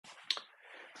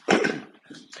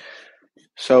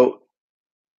So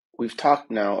we've talked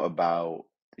now about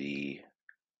the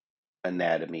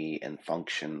anatomy and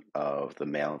function of the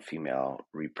male and female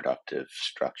reproductive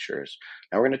structures.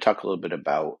 Now we're going to talk a little bit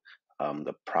about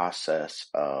the process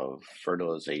of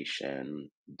fertilization,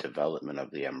 development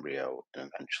of the embryo,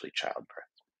 and eventually childbirth.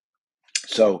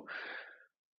 So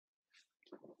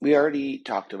we already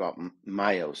talked about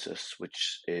meiosis,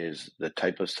 which is the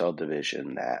type of cell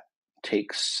division that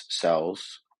takes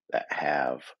cells that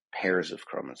have pairs of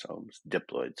chromosomes,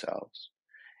 diploid cells,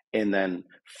 and then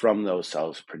from those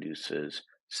cells produces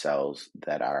cells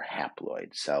that are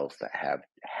haploid, cells that have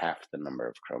half the number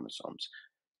of chromosomes,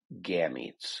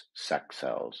 gametes, sex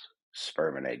cells,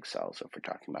 sperm and egg cells, if we're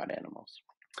talking about animals.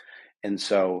 And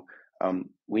so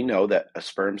we know that a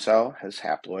sperm cell has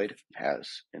haploid,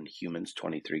 has in humans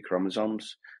 23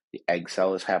 chromosomes. The egg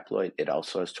cell is haploid, it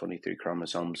also has 23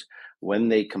 chromosomes. When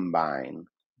they combine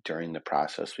during the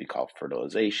process we call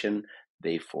fertilization,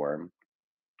 they form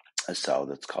a cell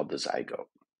that's called the zygote.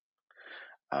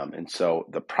 And so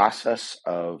the process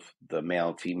of the male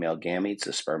and female gametes,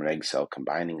 the sperm and egg cell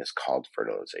combining, is called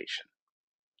fertilization.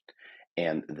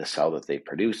 And the cell that they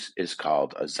produce is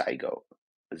called a zygote.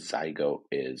 A zygote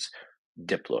is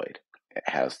diploid. It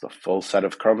has the full set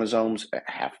of chromosomes,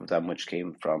 half of them which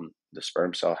came from the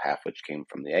sperm cell, half which came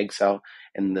from the egg cell.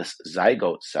 And this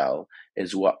zygote cell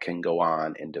is what can go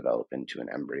on and develop into an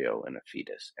embryo and a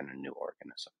fetus and a new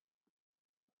organism.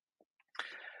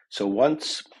 So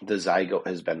once the zygote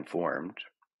has been formed,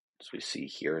 as we see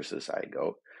here is the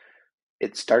zygote,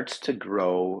 it starts to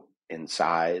grow in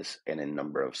size and in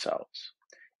number of cells.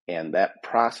 And that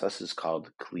process is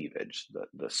called cleavage,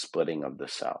 the splitting of the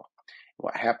cell.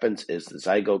 What happens is the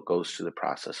zygote goes through the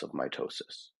process of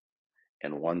mitosis.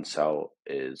 And one cell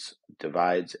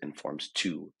divides and forms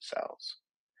two cells.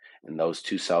 And those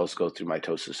two cells go through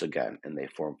mitosis again, and they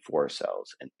form 4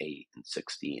 cells, and 8, and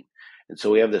 16. And so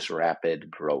we have this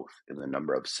rapid growth in the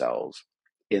number of cells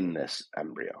in this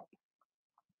embryo.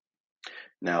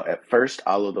 Now, at first,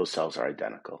 all of those cells are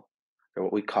identical. They're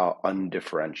what we call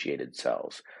undifferentiated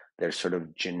cells. They're sort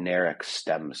of generic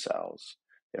stem cells.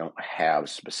 They don't have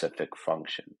specific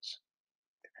functions.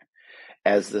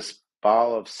 As this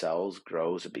ball of cells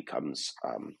grows, it becomes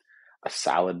a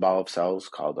solid ball of cells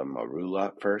called a morula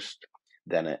at first.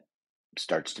 Then it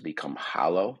starts to become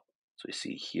hollow. So we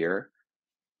see here,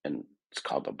 and it's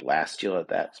called a blastula at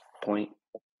that point.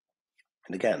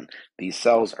 And again, these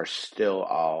cells are still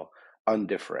all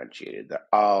undifferentiated. They're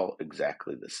all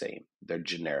exactly the same. They're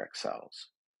generic cells.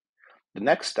 The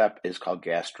next step is called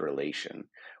gastrulation,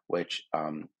 which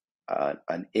an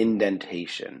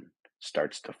indentation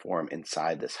starts to form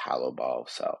inside this hollow ball of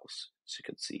cells, as you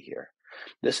can see here.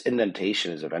 This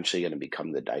indentation is eventually going to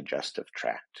become the digestive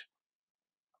tract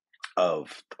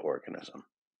of the organism.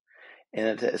 And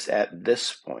it is at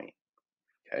this point,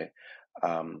 okay,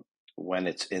 when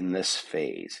it's in this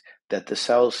phase, that the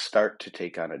cells start to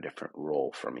take on a different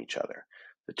role from each other.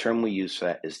 The term we use for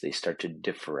that is they start to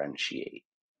differentiate.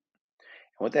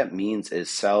 And what that means is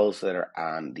cells that are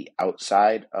on the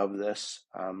outside of this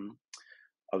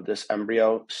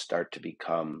embryo start to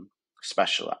become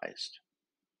specialized.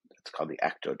 That's called the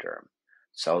ectoderm.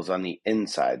 Cells on the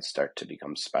inside start to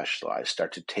become specialized,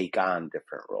 start to take on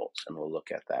different roles, and we'll look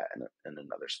at that in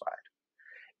another slide.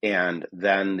 And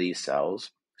then these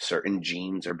cells, certain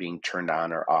genes are being turned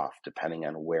on or off depending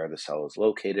on where the cell is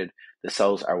located. The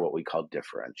cells are what we call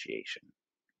differentiating.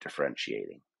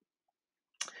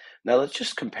 Now let's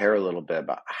just compare a little bit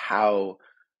about how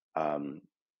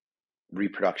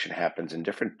reproduction happens in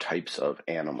different types of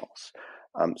animals.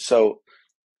 So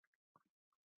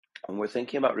when we're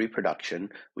thinking about reproduction,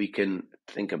 we can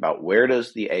think about where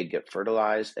does the egg get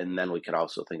fertilized, and then we can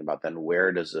also think about then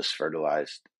where does this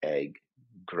fertilized egg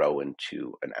grow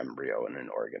into an embryo and an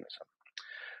organism.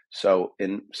 So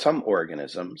in some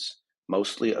organisms,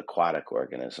 mostly aquatic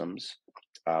organisms,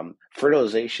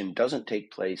 fertilization doesn't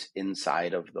take place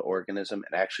inside of the organism.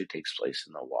 It actually takes place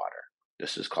in the water.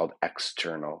 This is called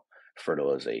external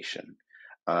fertilization.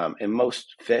 And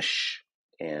most fish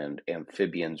and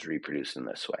amphibians reproduce in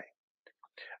this way.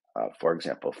 For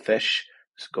example, fish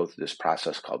go through this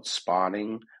process called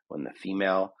spawning, when the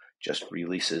female just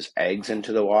releases eggs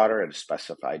into the water at a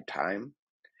specified time,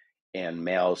 and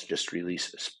males just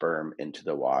release sperm into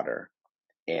the water,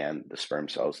 and the sperm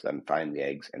cells then find the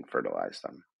eggs and fertilize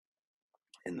them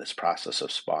in this process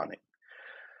of spawning.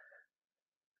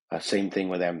 Same thing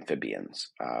with amphibians.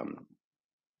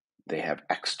 They have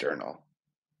external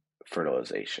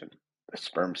fertilization. The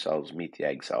sperm cells meet the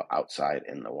egg cell outside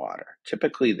in the water.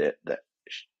 Typically, the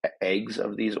eggs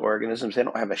of these organisms, they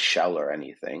don't have a shell or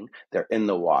anything. They're in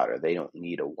the water. They don't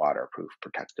need a waterproof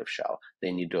protective shell.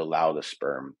 They need to allow the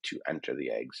sperm to enter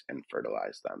the eggs and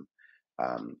fertilize them.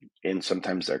 And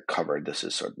sometimes they're covered.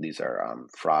 These are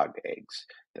frog eggs.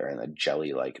 They're in a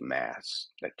jelly-like mass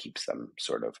that keeps them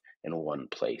sort of in one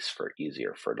place for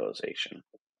easier fertilization.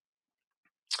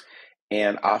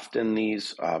 And often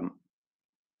these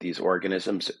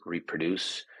organisms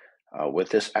reproduce with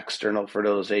this external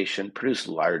fertilization, produce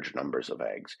large numbers of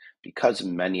eggs. Because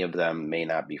many of them may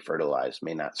not be fertilized,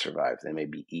 may not survive, they may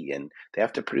be eaten, they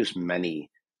have to produce many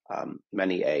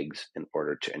eggs in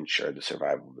order to ensure the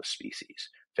survival of the species.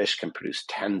 Fish can produce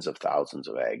tens of thousands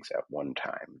of eggs at one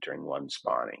time during one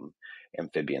spawning.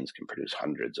 Amphibians can produce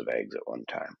hundreds of eggs at one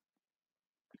time.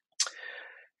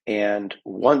 And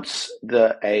once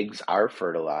the eggs are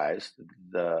fertilized,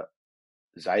 the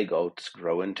zygotes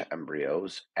grow into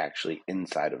embryos actually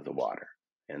inside of the water.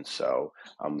 And so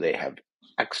they have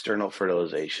external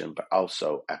fertilization, but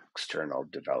also external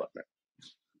development.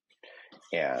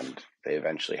 And they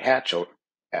eventually hatch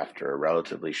after a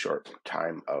relatively short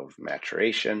time of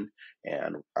maturation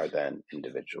and are then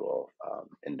individual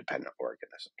independent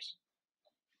organisms.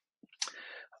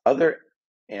 Other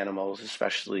animals,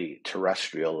 especially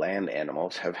terrestrial land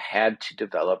animals, have had to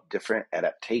develop different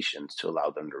adaptations to allow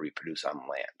them to reproduce on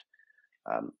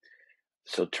land.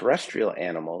 So terrestrial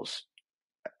animals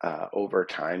over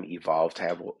time evolved to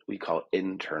have what we call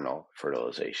internal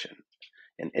fertilization.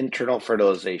 In internal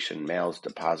fertilization, males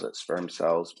deposit sperm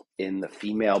cells in the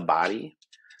female body.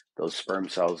 Those sperm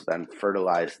cells then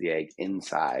fertilize the egg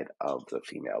inside of the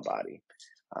female body.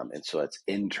 And so it's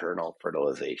internal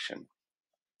fertilization.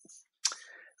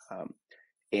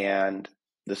 And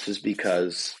this is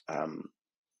because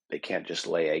they can't just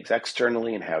lay eggs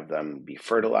externally and have them be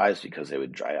fertilized because they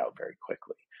would dry out very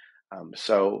quickly.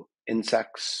 So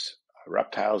insects,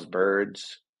 reptiles,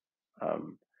 birds,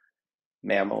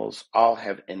 mammals all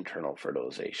have internal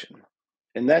fertilization.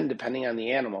 And then depending on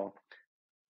the animal,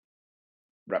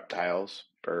 reptiles,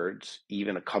 birds,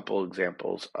 even a couple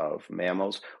examples of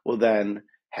mammals will then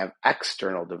have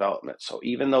external development. So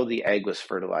even though the egg was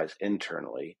fertilized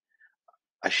internally,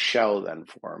 a shell then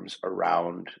forms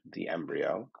around the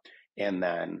embryo, and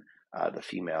then the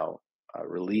female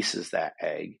releases that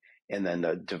egg, and then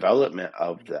the development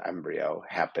of the embryo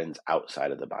happens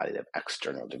outside of the body. They have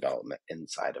external development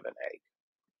inside of an egg.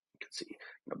 You can see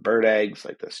bird eggs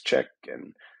like this chick,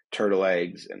 and turtle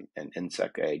eggs, and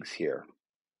insect eggs here.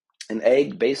 An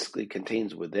egg basically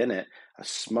contains within it a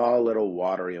small little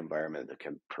watery environment that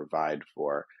can provide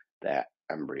for that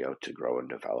embryo to grow and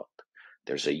develop.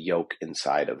 There's a yolk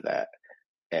inside of that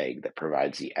egg that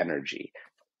provides the energy.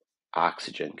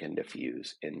 Oxygen can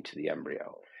diffuse into the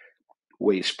embryo.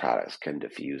 Waste products can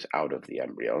diffuse out of the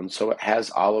embryo. And so it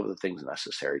has all of the things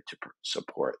necessary to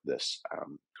support this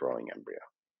growing embryo.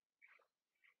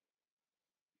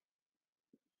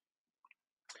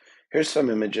 Here's some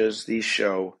images. These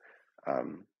show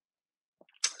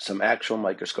some actual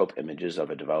microscope images of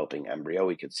a developing embryo.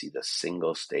 We can see the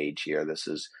single stage here. This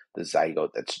is the zygote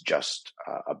that's just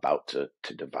about to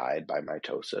divide by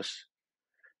mitosis.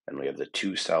 And we have the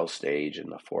 2-cell stage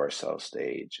and the 4-cell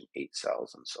stage and 8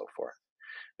 cells and so forth.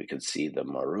 We can see the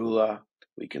morula.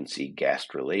 We can see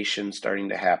gastrulation starting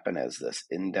to happen as this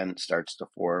indent starts to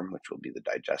form, which will be the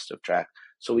digestive tract.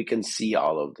 So we can see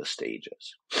all of the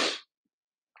stages.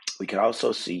 We can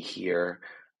also see here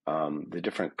the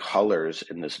different colors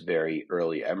in this very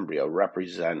early embryo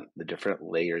represent the different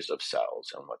layers of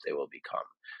cells and what they will become.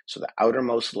 So the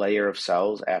outermost layer of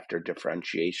cells after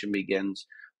differentiation begins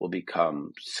will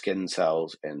become skin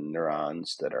cells and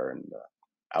neurons that are in the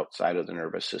outside of the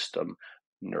nervous system,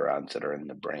 neurons that are in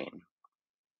the brain.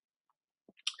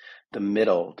 The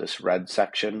middle, this red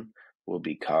section, will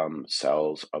become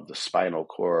cells of the spinal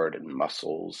cord and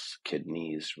muscles,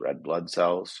 kidneys, red blood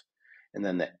cells. And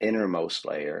then the innermost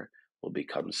layer will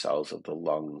become cells of the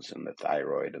lungs and the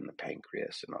thyroid and the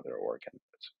pancreas and other organs.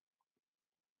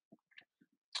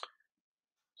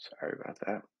 Sorry about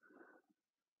that.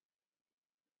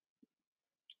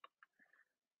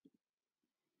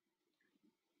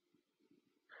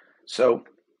 So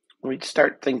we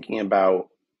start thinking about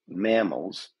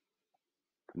mammals.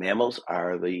 Mammals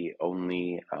are the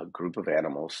only group of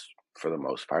animals, for the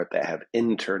most part, that have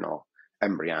internal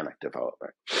embryonic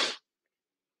development,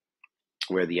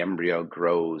 where the embryo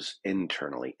grows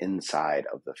internally inside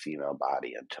of the female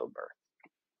body until birth.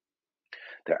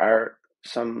 There are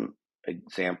some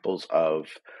examples of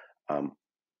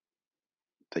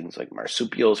things like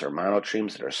marsupials or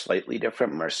monotremes that are slightly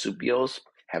different. Marsupials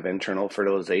have internal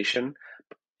fertilization,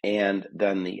 And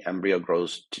then the embryo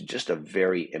grows to just a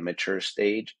very immature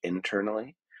stage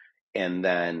internally, and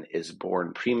then is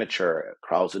born premature,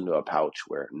 crawls into a pouch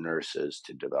where it nurses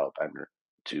to develop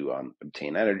to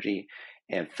obtain energy,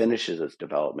 and finishes its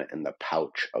development in the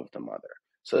pouch of the mother.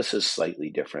 So this is slightly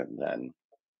different than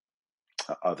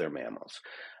other mammals.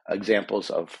 Examples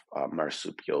of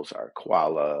marsupials are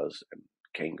koalas and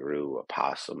kangaroo.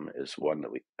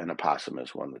 An opossum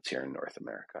is one that's here in North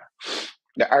America.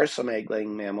 There are some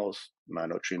egg-laying mammals,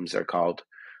 monotremes they're called.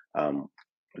 Um,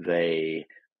 they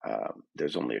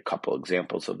There's only a couple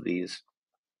examples of these.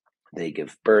 They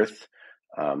give birth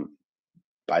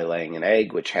by laying an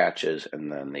egg, which hatches,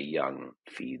 and then the young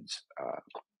feeds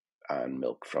on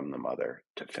milk from the mother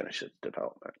to finish its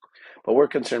development. But we're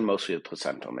concerned mostly with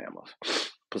placental mammals.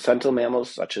 Placental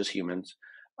mammals, such as humans,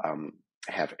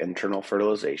 have internal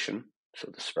fertilization. So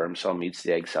the sperm cell meets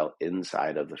the egg cell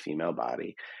inside of the female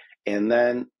body. And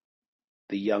then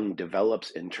the young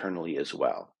develops internally as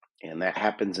well. And that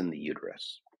happens in the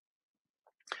uterus.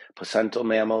 Placental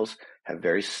mammals have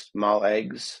very small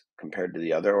eggs compared to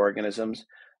the other organisms.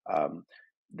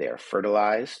 They are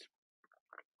fertilized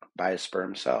by a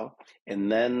sperm cell,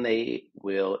 and then they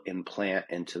will implant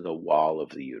into the wall of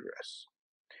the uterus.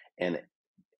 And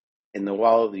in the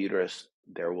wall of the uterus,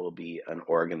 there will be an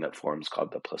organ that forms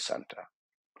called the placenta.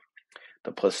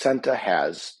 The placenta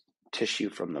has tissue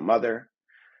from the mother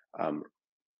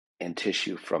and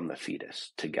tissue from the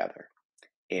fetus together.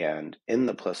 And in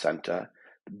the placenta,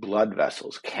 blood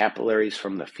vessels, capillaries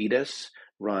from the fetus,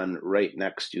 run right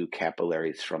next to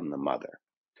capillaries from the mother.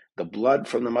 The blood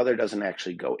from the mother doesn't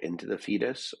actually go into the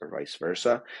fetus or vice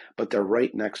versa, but they're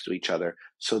right next to each other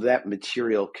so that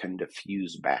material can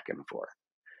diffuse back and forth.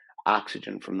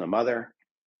 Oxygen from the mother's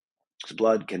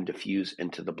blood can diffuse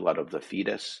into the blood of the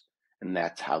fetus, and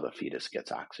that's how the fetus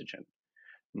gets oxygen.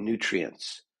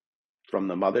 Nutrients from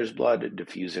the mother's blood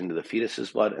diffuse into the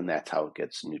fetus's blood, and that's how it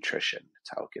gets nutrition.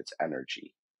 That's how it gets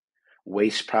energy.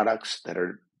 Waste products that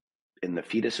are in the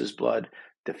fetus's blood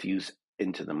diffuse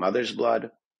into the mother's blood,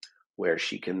 where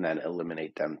she can then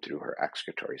eliminate them through her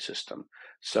excretory system.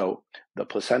 So the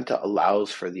placenta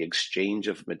allows for the exchange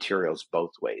of materials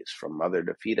both ways, from mother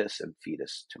to fetus and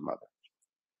fetus to mother.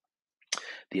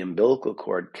 The umbilical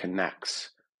cord connects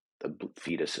the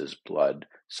fetus's blood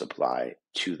supply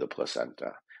to the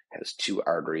placenta. It has two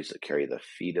arteries that carry the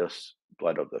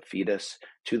blood of the fetus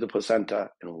to the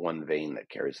placenta, and one vein that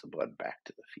carries the blood back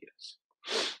to the fetus.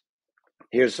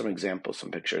 Here's some examples, some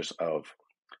pictures of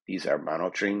these are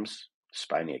monotremes,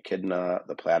 Spina echidna,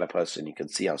 the platypus, and you can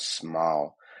see how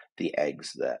small the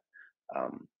eggs that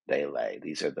they lay.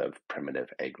 These are the primitive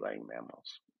egg-laying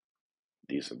mammals.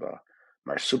 These are the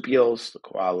marsupials, the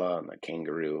koala, and the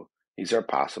kangaroo. These are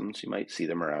opossums. You might see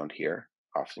them around here.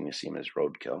 Often you see them as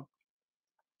roadkill.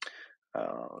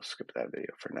 I'll skip that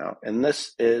video for now. And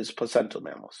this is placental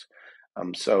mammals.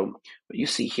 So what you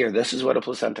see here, this is what a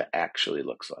placenta actually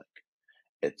looks like.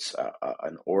 It's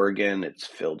an organ. It's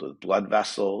filled with blood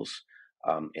vessels.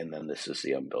 And then this is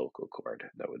the umbilical cord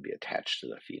that would be attached to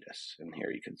the fetus. And here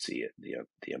you can see it,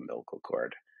 the umbilical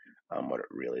cord, what it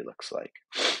really looks like.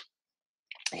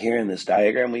 Here in this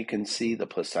diagram, we can see the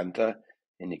placenta,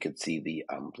 and you can see the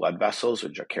blood vessels,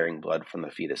 which are carrying blood from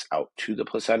the fetus out to the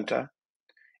placenta,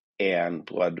 and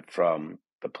blood from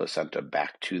the placenta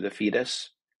back to the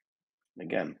fetus.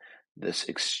 Again, this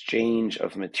exchange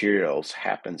of materials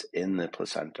happens in the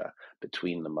placenta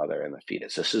between the mother and the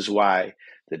fetus. This is why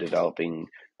the developing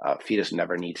fetus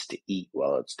never needs to eat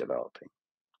while it's developing,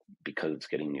 because it's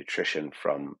getting nutrition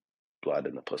from blood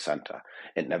in the placenta.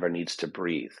 It never needs to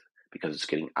breathe because it's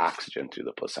getting oxygen through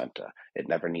the placenta. It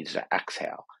never needs to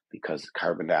exhale because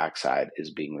carbon dioxide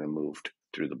is being removed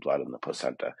through the blood in the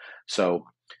placenta. So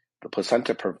the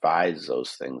placenta provides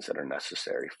those things that are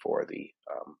necessary for the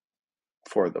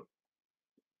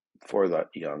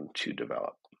young to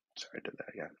develop. Sorry, I did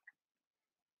that again.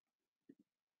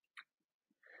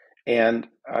 And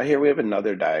here we have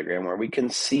another diagram where we can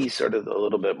see sort of a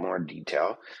little bit more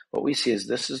detail. What we see is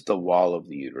this is the wall of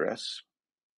the uterus.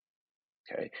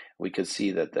 Okay, we could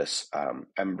see that this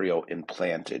embryo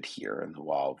implanted here in the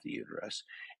wall of the uterus.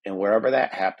 And wherever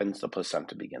that happens, the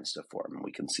placenta begins to form. And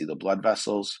we can see the blood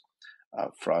vessels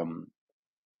from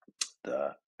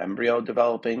the embryo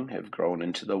developing have grown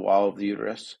into the wall of the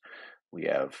uterus. We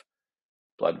have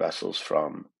blood vessels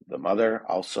from the mother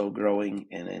also growing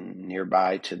in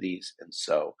nearby to these, and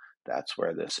so that's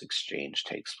where this exchange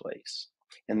takes place.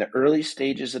 In the early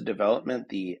stages of development,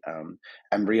 the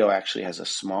embryo actually has a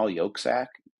small yolk sac.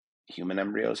 Human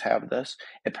embryos have this.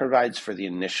 It provides for the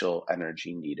initial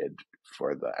energy needed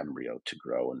for the embryo to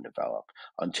grow and develop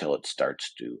until it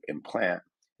starts to implant,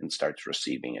 and starts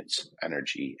receiving its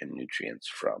energy and nutrients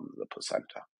from the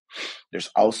placenta. There's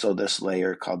also this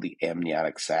layer called the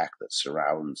amniotic sac that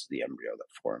surrounds the embryo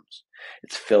that forms.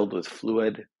 It's filled with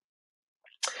fluid,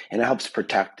 and it helps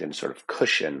protect and sort of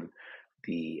cushion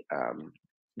the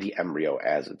embryo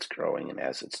as it's growing and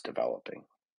as it's developing.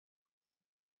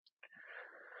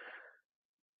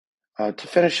 To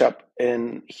finish up,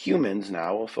 in humans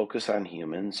now, we'll focus on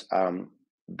humans.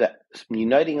 The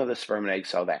uniting of the sperm and egg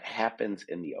cell, that happens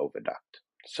in the oviduct.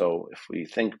 So if we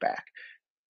think back,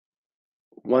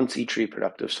 once each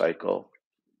reproductive cycle,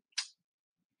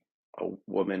 a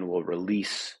woman will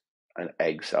release an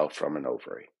egg cell from an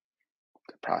ovary.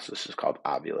 The process is called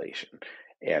ovulation.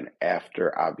 And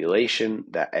after ovulation,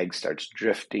 that egg starts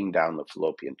drifting down the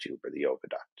fallopian tube or the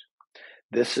oviduct.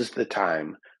 This is the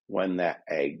time when that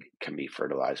egg can be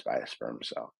fertilized by a sperm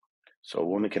cell. So a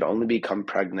woman can only become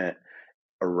pregnant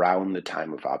around the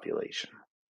time of ovulation.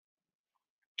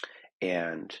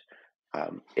 And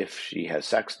if she has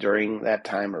sex during that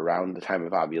time, around the time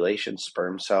of ovulation,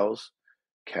 sperm cells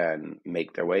can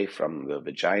make their way from the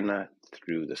vagina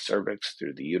through the cervix,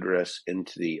 through the uterus,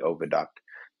 into the oviduct.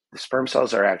 The sperm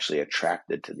cells are actually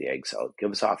attracted to the egg cell. It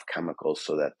gives off chemicals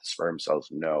so that the sperm cells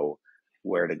know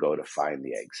where to go to find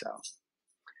the egg cell.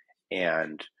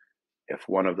 And if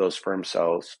one of those sperm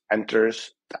cells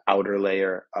enters the outer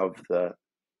layer of the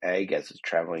egg as it's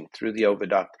traveling through the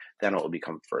oviduct, then it will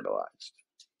become fertilized.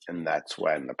 And that's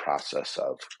when the process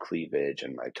of cleavage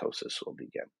and mitosis will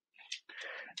begin.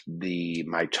 The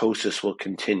mitosis will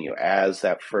continue as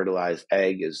that fertilized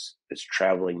egg is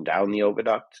traveling down the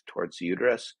oviduct towards the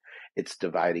uterus. It's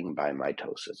dividing by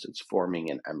mitosis. It's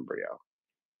forming an embryo.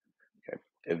 Okay.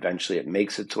 Eventually, it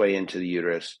makes its way into the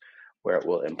uterus, where it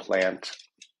will implant.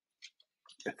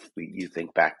 If you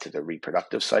think back to the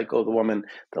reproductive cycle of the woman,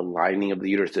 the lining of the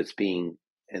uterus that's being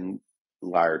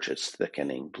enlarged, it's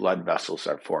thickening, blood vessels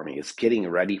are forming. It's getting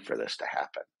ready for this to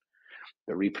happen.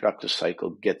 The reproductive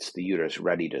cycle gets the uterus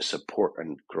ready to support a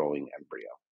growing embryo.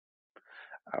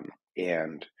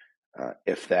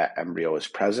 If that embryo is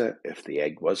present, if the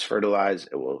egg was fertilized,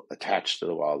 it will attach to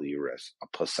the wall of the uterus. A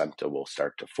placenta will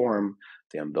start to form,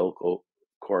 the umbilical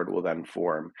cord will then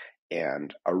form,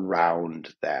 and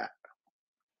around that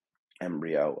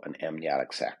embryo, an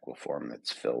amniotic sac will form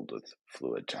that's filled with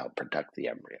fluid to help protect the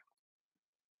embryo.